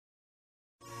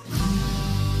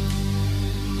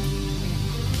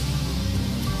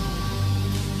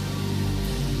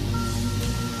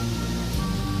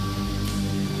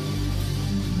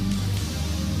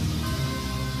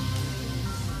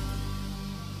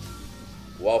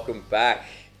Welcome back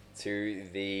to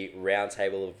the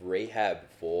Roundtable of Rehab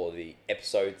for the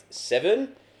episode 7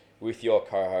 with your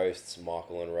co-hosts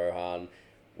Michael and Rohan.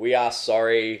 We are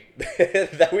sorry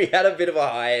that we had a bit of a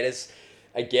hiatus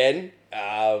again.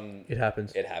 It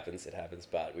happens. It happens,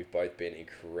 but we've both been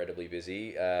incredibly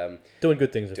busy. Doing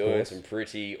good things, of doing course. some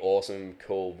pretty awesome,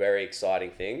 cool, very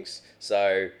exciting things.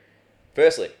 So,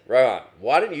 firstly, Rohan,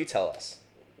 why don't you tell us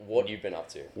what you've been up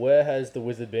to? Where has the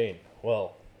wizard been?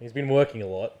 Well, he's been working a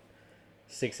lot,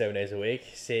 6-7 days a week,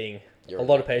 seeing a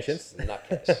lot of patients.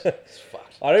 Nutcase. It's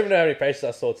fucked. I don't even know how many patients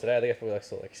I saw today. I think I probably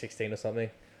saw like 16 or something.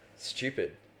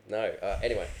 Stupid. No.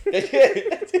 Anyway.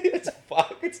 It's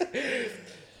fucked.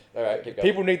 All right, keep going.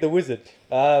 People need the wizard.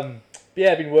 But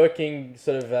yeah, I've been working,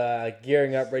 sort of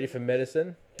gearing up, ready for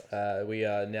medicine. We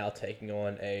are now taking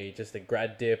on just a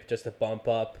grad dip, just to bump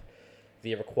up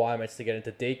the requirements to get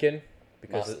into Deacon.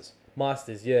 Because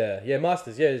Masters, yeah,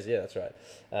 that's right.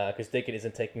 Because Deacon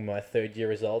isn't taking my third year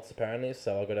results apparently,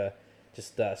 so I've got to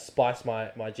just spice my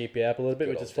GPA up a little bit,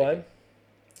 which is fine.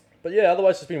 But yeah,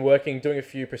 otherwise just been working, doing a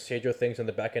few procedural things on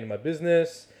the back end of my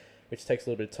business, which takes a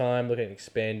little bit of time, looking at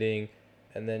expanding.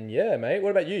 And then, yeah, mate,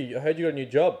 what about you? I heard you got a new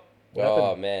job. What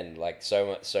happened? Man, like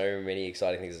so many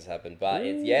exciting things has happened. But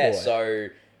Boy. So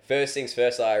first things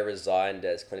first, I resigned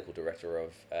as clinical director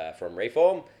of from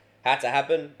Reform. Had to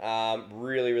happen.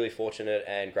 Really fortunate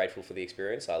and grateful for the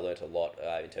experience. I learnt a lot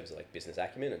in terms of like business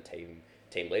acumen and team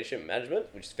leadership and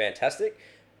management, which is fantastic.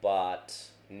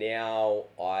 But now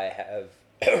I have,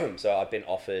 so I've been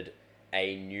offered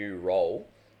a new role,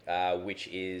 which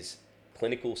is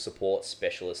clinical support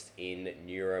specialist in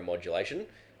neuromodulation,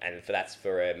 and that's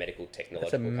for a medical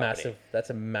technological company. That's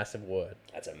a massive word.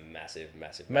 That's a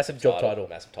massive job title.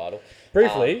 Massive title.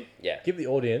 Briefly, yeah. Give the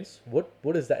audience, what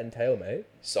does that entail, mate?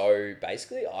 So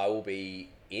basically, I will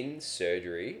be in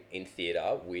surgery, in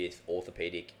theatre, with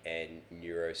orthopedic and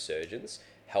neurosurgeons,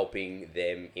 helping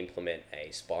them implement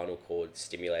a spinal cord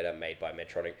stimulator made by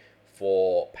Medtronic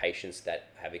for patients that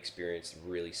have experienced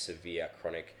really severe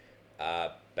chronic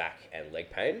back and leg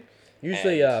pain.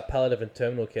 Usually palliative and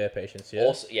terminal care patients,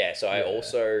 yeah? I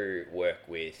also work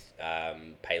with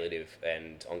palliative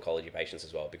and oncology patients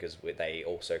as well, because they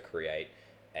also create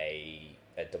a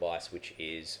device which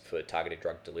is for targeted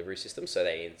drug delivery systems. So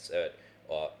they insert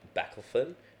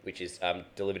baclofen, which is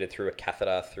delivered through a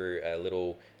catheter through a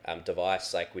little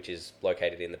device which is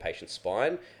located in the patient's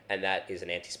spine, and that is an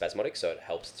antispasmodic, so it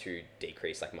helps to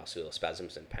decrease like muscular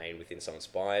spasms and pain within someone's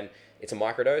spine. It's a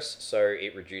microdose, so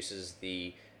it reduces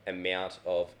the amount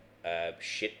of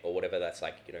shit or whatever that's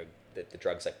the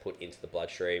drugs put into the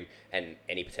bloodstream and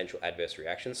any potential adverse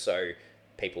reactions. So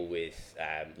people with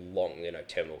long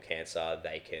terminal cancer,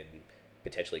 they can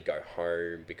potentially go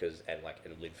home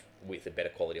and live with a better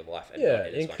quality of life and not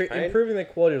in as much pain. Improving their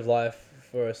quality of life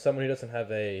for someone who doesn't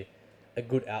have a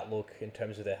good outlook in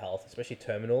terms of their health, especially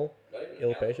terminal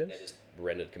ill patients. They're just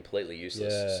rendered completely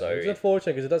useless. Yeah, so it's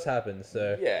unfortunate because it does happen.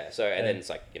 So then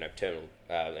it's terminal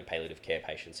and palliative care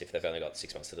patients, if they've only got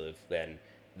 6 months to live, then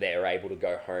they're able to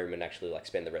go home and actually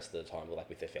spend the rest of the time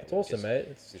with their family. It's awesome, mate.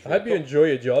 It's I hope you enjoy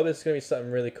your job. It's going to be something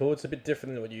really cool. It's a bit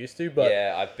different than what you used to, but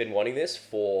yeah, I've been wanting this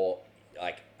for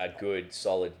a good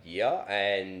solid year,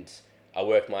 and I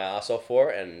worked my ass off for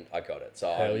it, and I got it.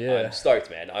 So I'm stoked,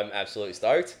 man. I'm absolutely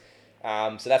stoked.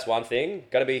 So that's one thing.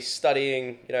 Going to be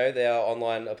studying, their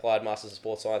online applied Masters of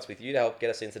Sports Science with you to help get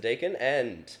us into Deacon,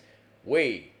 and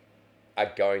we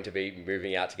are going to be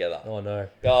moving out together. Oh no.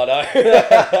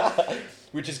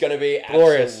 Which is going to be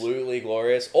glorious. Absolutely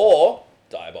glorious, or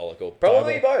diabolical.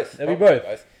 Probably both. It'll be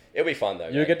both. It'll be fun though.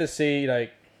 You'll get to see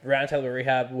Roundtable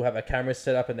Rehab. We'll have a camera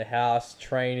set up in the house,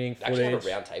 training footage. Actually have a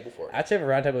round table for it. Actually have a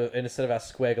round table instead of our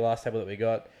square glass table that we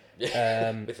got.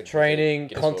 Training,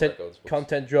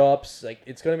 content drops.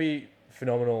 It's going to be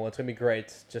phenomenal. It's going to be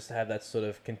great just to have that sort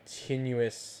of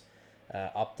continuous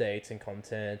updates and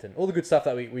content and all the good stuff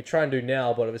that we try and do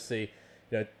now. But obviously,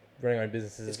 running our own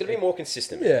businesses. It's going to be more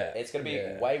consistent. Yeah. It's going to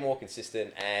be way more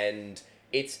consistent, and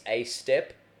it's a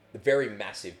very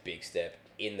massive, big step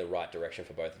in the right direction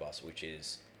for both of us, which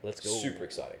is super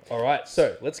exciting. All right,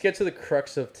 so let's get to the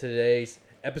crux of today's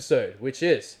episode, which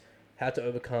is how to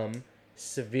overcome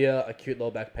severe acute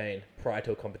lower back pain prior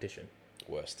to a competition.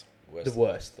 The worst.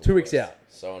 2 weeks out.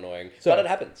 So annoying. But it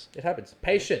happens. It happens.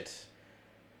 Patient,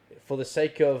 for the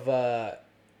sake of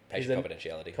patient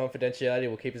confidentiality,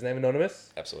 we'll keep his name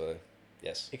anonymous. Absolutely.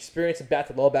 Yes. Experienced a bout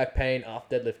of lower back pain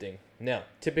after deadlifting. Now,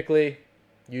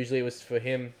 usually it was for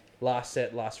him, last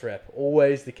set, last rep.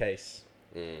 Always the case.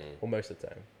 Or most of the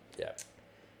time. Yeah.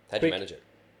 How'd you manage it?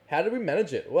 How did we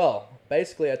manage it? Well,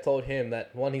 basically I told him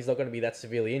that, one, he's not going to be that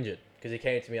severely injured, because he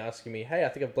came to me asking me, hey, I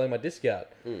think I've blown my disc out.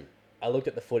 I looked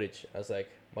at the footage. I was like,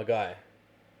 my guy,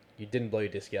 you didn't blow your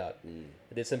disc out.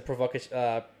 I did some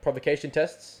provocation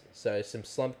tests, so some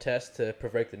slump tests to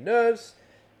provoke the nerves.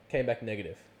 Came back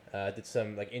negative. Did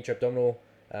some like intra-abdominal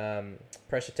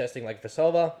pressure testing like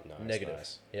Vasalva. Negative.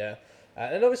 Nice. Yeah.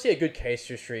 And obviously a good case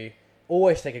history.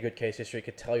 Always take a good case history.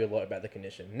 Could tell you a lot about the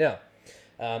condition. Now,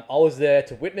 I was there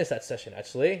to witness that session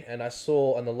actually, and I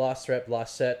saw on the last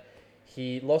set,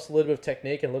 he lost a little bit of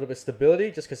technique and a little bit of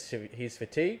stability just because he's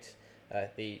fatigued.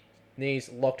 The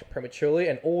knees locked prematurely,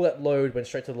 and all that load went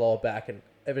straight to the lower back, and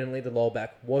evidently the lower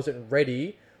back wasn't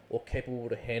ready or capable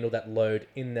to handle that load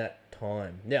in that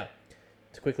time. Now,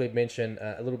 to quickly mention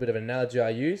a little bit of an analogy I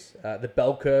use, the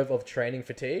bell curve of training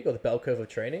fatigue, or the bell curve of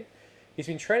training. He's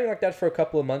been training like that for a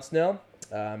couple of months now,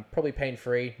 probably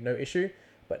pain-free, no issue.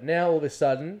 But now all of a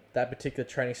sudden, that particular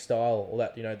training style, or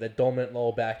that the dominant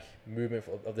lower back movement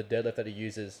of the deadlift that he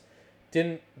uses,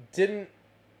 didn't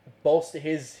bolster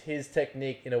his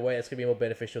technique in a way that's going to be more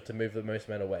beneficial to move the most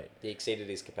amount of weight. He exceeded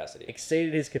his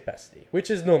capacity.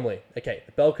 Which is normally the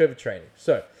bell curve of training.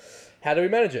 So, how do we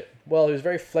manage it? Well, he was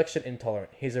very flexion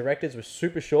intolerant. His erectors were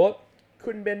super short,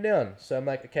 couldn't bend down. So I'm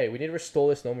like, okay, we need to restore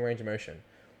this normal range of motion.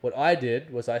 What I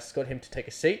did was I got him to take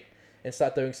a seat and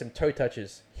start doing some toe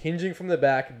touches, hinging from the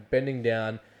back, bending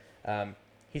down.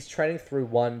 He's training through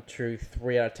 1, 2,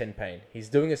 3 out of 10 pain. He's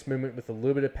doing this movement with a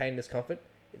little bit of pain and discomfort.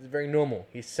 It's very normal.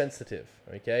 He's sensitive,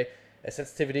 okay? A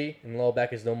sensitivity in the lower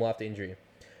back is normal after injury.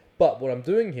 But what I'm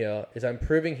doing here is I'm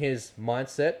improving his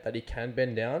mindset that he can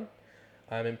bend down.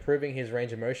 I'm improving his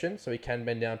range of motion so he can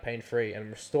bend down pain-free, and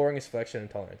I'm restoring his flexion and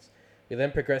tolerance. We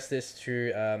then progress this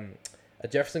to a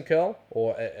Jefferson curl,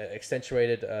 or a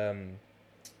accentuated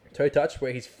toe touch,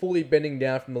 where he's fully bending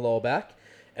down from the lower back.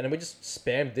 And then we just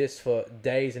spammed this for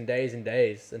days and days and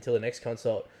days until the next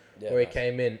consult, where he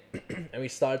came in and we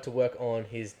started to work on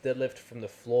his deadlift from the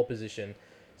floor position.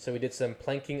 So we did some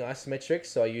planking isometrics.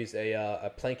 So I used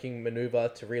a planking maneuver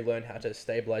to relearn how to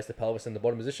stabilize the pelvis in the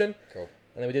bottom position. Cool.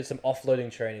 And then we did some offloading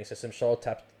training, so some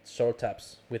shoulder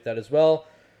taps with that as well,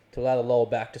 to allow the lower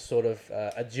back to sort of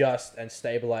adjust and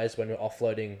stabilize when we're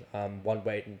offloading one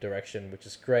weight in direction, which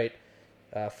is great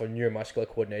for neuromuscular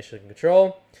coordination and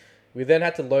control. We then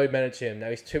had to load manage him.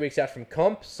 Now he's 2 weeks out from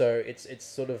comp, so it's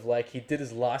sort of like he did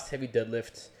his last heavy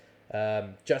deadlift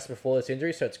just before this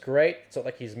injury, so it's great. It's not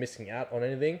like he's missing out on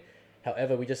anything.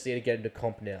 However, we just need to get into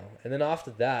comp now. And then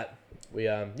after that, we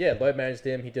load managed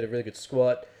him. He did a really good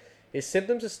squat. His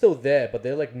symptoms are still there, but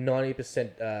they're like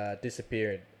 90%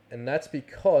 disappeared. And that's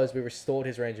because we restored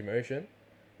his range of motion.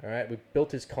 All right, we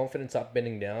built his confidence up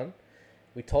bending down.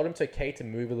 We told him it's okay to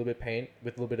move with a little bit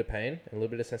of pain and a little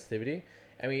bit of sensitivity.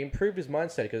 And we improved his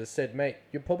mindset because I said, mate,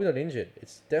 you're probably not injured.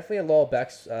 It's definitely a lower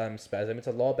back spasm. It's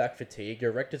a lower back fatigue.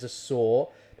 Your erectors are sore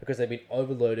because they've been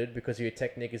overloaded because your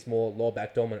technique is more lower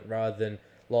back dominant rather than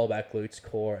lower back glutes,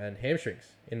 core, and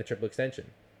hamstrings in the triple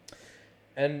extension.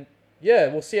 And yeah,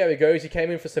 we'll see how he goes. He came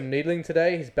in for some needling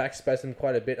today. His back spasmed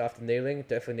quite a bit after needling.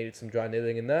 Definitely needed some dry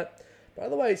needling in that. But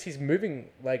otherwise, he's moving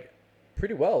like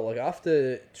pretty well. Like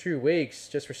after 2 weeks,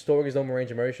 just restoring his normal range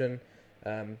of motion,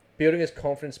 building his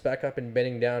confidence back up and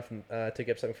bending down from to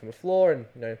get something from the floor, and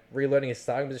relearning his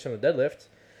starting position on the deadlift,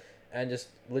 and just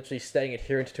literally staying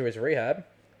adherent to his rehab.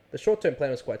 The short-term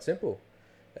plan was quite simple,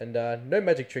 and no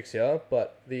magic tricks here.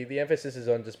 But the emphasis is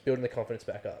on just building the confidence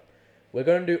back up. We're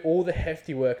going to do all the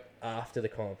hefty work after the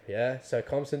comp, yeah? So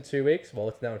comp's in 2 weeks. Well,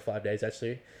 it's now in 5 days,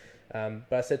 actually.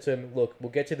 But I said to him, look,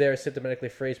 we'll get you there as symptomatically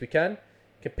free as we can.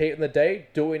 Compete on the day.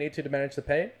 Do what we need to manage the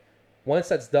pain. Once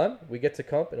that's done, we get to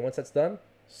comp. And once that's done,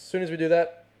 as soon as we do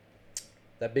that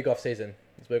big off-season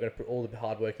is where we're going to put all the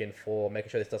hard work in for making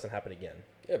sure this doesn't happen again.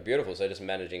 Yeah, beautiful. So just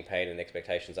managing pain and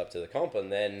expectations up to the comp,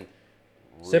 and then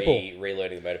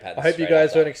reloading the motor patterns. I hope you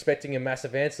guys weren't expecting a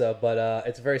massive answer, but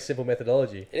it's a very simple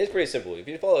methodology. It is pretty simple. If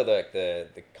you follow the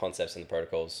concepts and the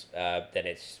protocols, then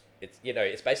it's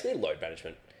basically load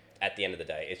management. At the end of the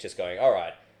day, it's just going, all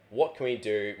right, what can we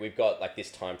do? We've got like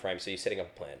this time frame, so you're setting up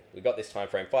a plan. We've got this time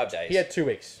frame, 5 days. He had 2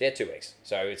 weeks. Yeah, 2 weeks.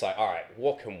 So it's like, all right,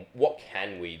 what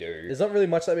can we do? There's not really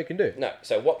much that we can do. No.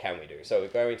 So what can we do? So we're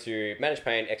going to manage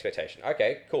pain, expectation.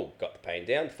 Okay, cool. Got the pain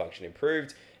down, function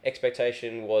improved.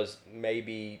 Expectation was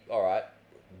maybe, all right,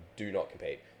 do not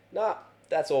compete. Nah,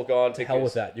 that's all gone. To hell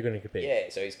with that. You're going to compete. Yeah,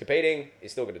 so he's competing.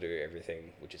 He's still going to do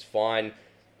everything, which is fine.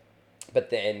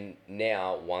 But then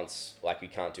now, once we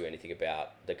can't do anything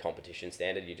about the competition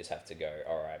standard, you just have to go,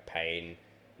 all right, pain,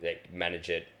 manage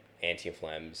it,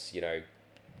 anti-inflams,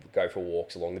 go for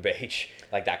walks along the beach,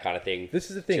 like that kind of thing. This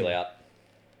is the thing. Chill out.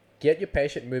 Get your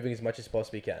patient moving as much as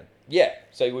possibly can. Yeah,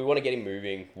 so we want to get him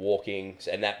moving, walking,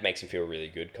 and that makes him feel really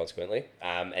good, consequently.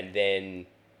 And then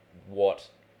what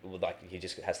like he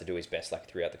just has to do his best like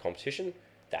throughout the competition.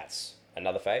 That's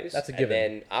another phase. That's a given.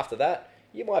 And then after that,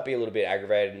 you might be a little bit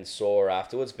aggravated and sore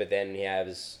afterwards, but then he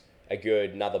has a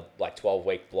good another like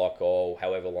 12-week block or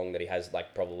however long that he has.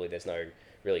 Like probably there's no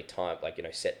really time, like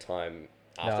set time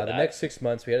after that. The next 6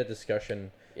 months we had a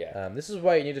discussion. Yeah. This is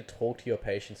why you need to talk to your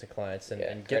patients and clients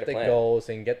and get their plan. goals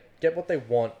and get what they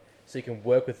want so you can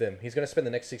work with them. He's going to spend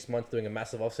the next 6 months doing a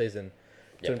massive off season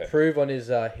to improve on his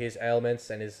ailments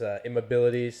and his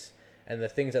immobilities and the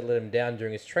things that let him down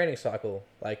during his training cycle.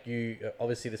 Like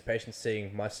obviously this patient's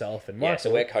seeing myself and Michael. Yeah,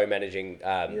 so we're co-managing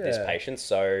this patient.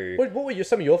 So what were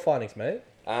some of your findings, mate?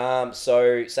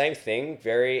 So same thing,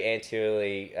 very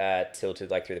anteriorly tilted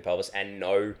like through the pelvis, and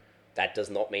no, that does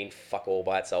not mean fuck all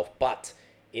by itself. But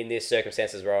in this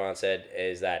circumstance, as Rohan said,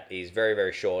 is that he's very,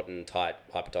 very short and tight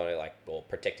hypotonic, or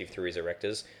protective through his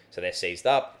erectors, so they're seized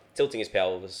up, tilting his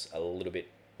pelvis a little bit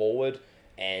forward,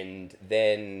 and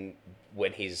then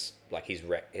when his rectus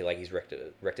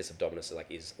abdominis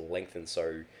is lengthened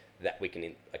so that we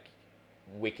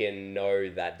can know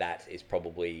that is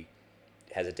probably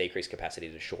has a decreased capacity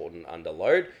to shorten under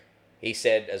load. He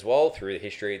said as well through the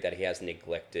history that he has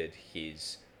neglected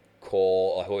his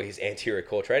core or his anterior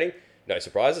core training. No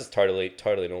surprises, totally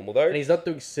normal though. And he's not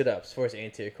doing sit-ups for his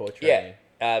anterior core training.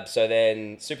 Yeah. So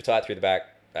then super tight through the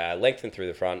back, lengthened through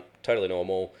the front, totally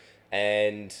normal,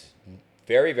 and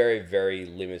very, very, very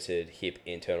limited hip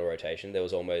internal rotation. There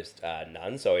was almost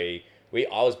none. So I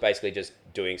was basically just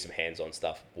doing some hands-on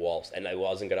stuff and I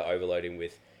wasn't going to overload him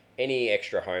with any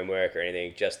extra homework or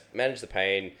anything. Just manage the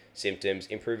pain, symptoms,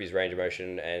 improve his range of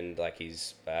motion and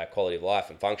his quality of life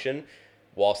and function,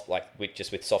 whilst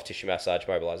with soft tissue massage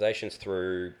mobilizations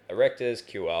through erectors,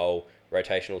 QL,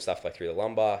 rotational stuff through the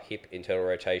lumbar, hip internal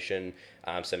rotation,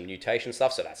 some nutation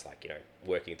stuff. So that's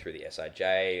working through the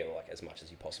SIJ or as much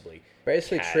as you possibly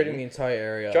basically can. treating the entire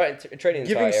area, treating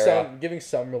the entire area, giving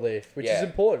some relief, which is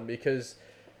important because,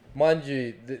 mind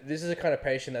you, this is a kind of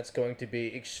patient that's going to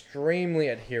be extremely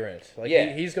adherent.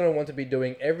 He's going to want to be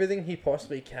doing everything he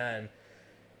possibly can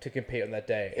to compete on that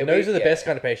day. And those are the best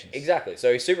kind of patients. Exactly.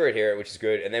 So he's super adherent, which is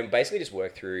good. And then basically just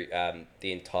work through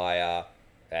the entire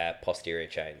posterior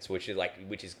chains, which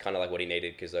is kind of what he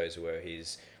needed because those were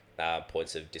his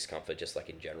points of discomfort, just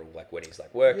in general, when he's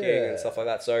working and stuff like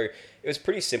that. So it was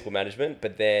pretty simple management,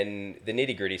 but then the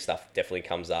nitty gritty stuff definitely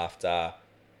comes after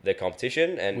the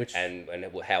competition and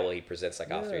how well he presents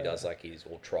after he does his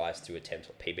or tries to attempt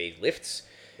PB lifts.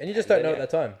 And you just don't know at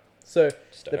that time. So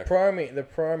the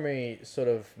primary sort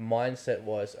of mindset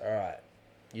was, all right,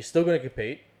 you're still going to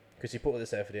compete because you put all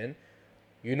this effort in.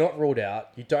 You're not ruled out.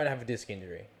 You don't have a disc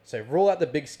injury. So rule out the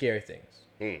big scary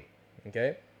things.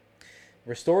 Okay?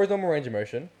 Restore his normal range of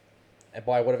motion and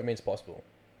by whatever means possible.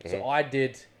 Mm-hmm. So I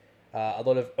did a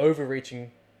lot of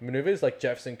overreaching maneuvers like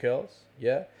Jefferson curls.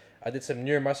 Yeah. I did some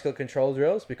neuromuscular control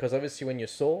drills because obviously when you're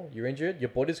sore, you're injured, your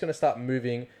body's going to start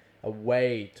moving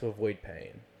away to avoid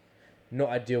pain. Not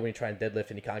ideal when you try and deadlift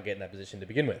and you can't get in that position to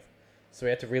begin with. So we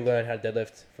had to relearn how to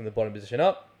deadlift from the bottom position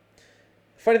up.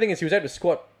 Funny thing is he was able to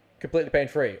squat completely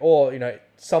pain-free or,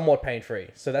 somewhat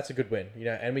pain-free. So that's a good win,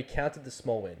 and we counted the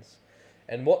small wins.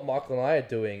 And what Michael and I are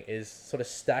doing is sort of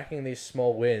stacking these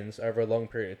small wins over a long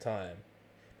period of time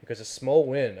because a small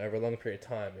win over a long period of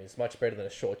time is much better than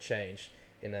a short change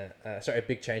a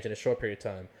big change in a short period of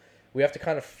time. We have to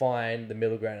kind of find the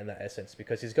middle ground in that essence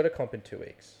because he's got to comp in 2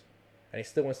 weeks and he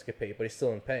still wants to compete, but he's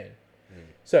still in pain.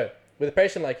 So with a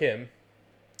patient like him,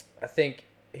 I think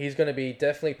he's going to be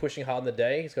definitely pushing hard in the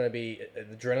day. The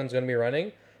adrenaline's going to be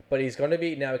running, but he's going to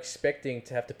be now expecting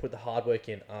to have to put the hard work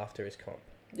in after his comp.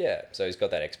 Yeah, so he's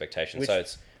got that expectation. So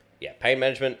it's pain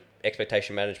management,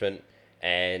 expectation management,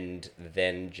 and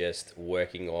then just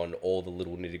working on all the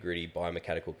little nitty-gritty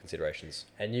biomechanical considerations.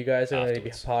 And you guys are going to be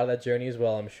part of that journey as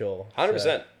well, I'm sure.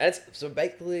 100%. And so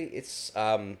basically, it's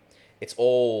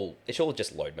all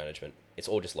just load management. It's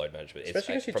all just load management.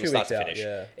 Especially it's from 2 start to finish.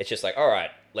 Yeah. It's just all right,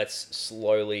 let's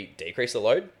slowly decrease the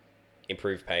load,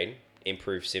 improve pain,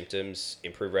 improve symptoms,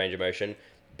 improve range of motion,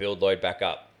 build load back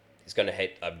up. He's going to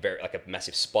hit a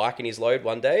massive spike in his load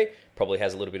one day, probably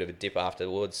has a little bit of a dip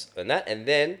afterwards and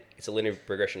then it's a linear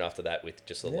progression after that with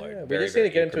just the load. We just need to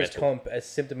get him to his comp as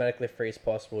symptomatically free as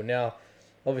possible. Now,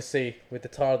 obviously, with the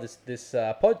title of this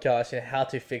podcast, how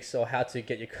to fix or how to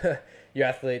get your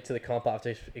athlete to the comp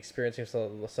after experiencing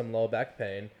some lower back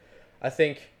pain, I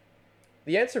think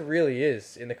the answer really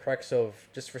is in the crux of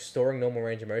just restoring normal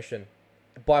range of motion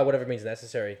by whatever means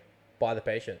necessary by the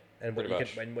patient and what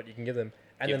you can give them.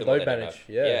 And then load manage.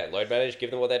 Load manage,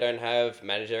 give them what they don't have,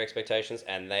 manage their expectations,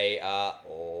 and they are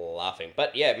laughing.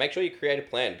 But make sure you create a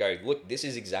plan. Go, look, this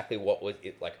is exactly what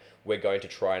we're going to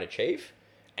try and achieve.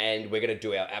 and we're going to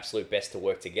do our absolute best to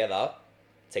work together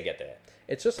to get there.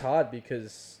 It's just hard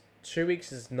because 2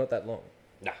 weeks is not that long.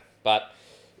 Nah, but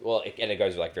well, it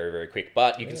goes like very, very quick.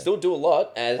 But you can still do a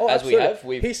lot as absolutely.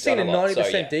 we have. He's seen a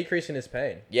 90% so, decrease in his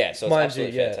pain. Yeah, so it's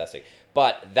absolutely fantastic.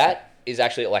 But that is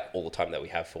actually like all the time that we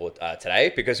have for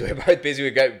today, because we're both busy.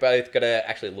 We're both going to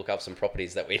actually look up some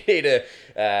properties that we need to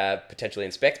potentially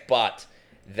inspect. But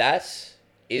that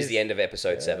is the end of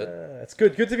episode 7. It's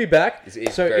good to be back.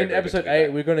 It's so very, in very episode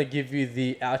 8, we're going to give you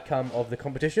the outcome of the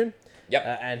competition.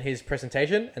 Yep. And his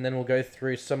presentation, and then we'll go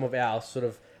through some of our sort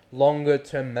of longer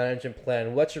term management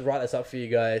plan. We'll actually write this up for you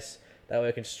guys. That way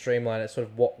we can streamline it, sort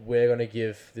of what we're going to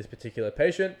give this particular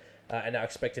patient and our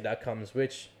expected outcomes,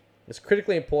 which is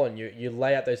critically important. You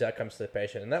lay out those outcomes to the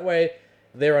patient, and that way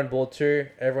they're on board too.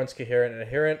 Everyone's coherent and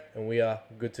adherent, and we are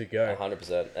good to go.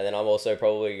 100%. And then I'm also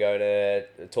probably going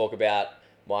to talk about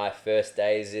my first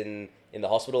days in the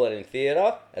hospital and in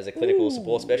theatre as a clinical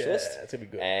support specialist. Yeah, that's going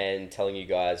to be good. And telling you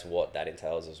guys what that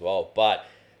entails as well. But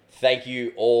thank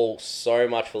you all so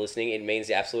much for listening. It means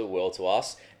the absolute world to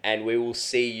us. And we will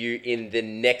see you in the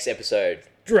next episode.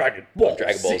 Dragon Ball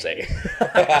Z. All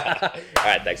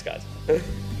right, thanks, guys.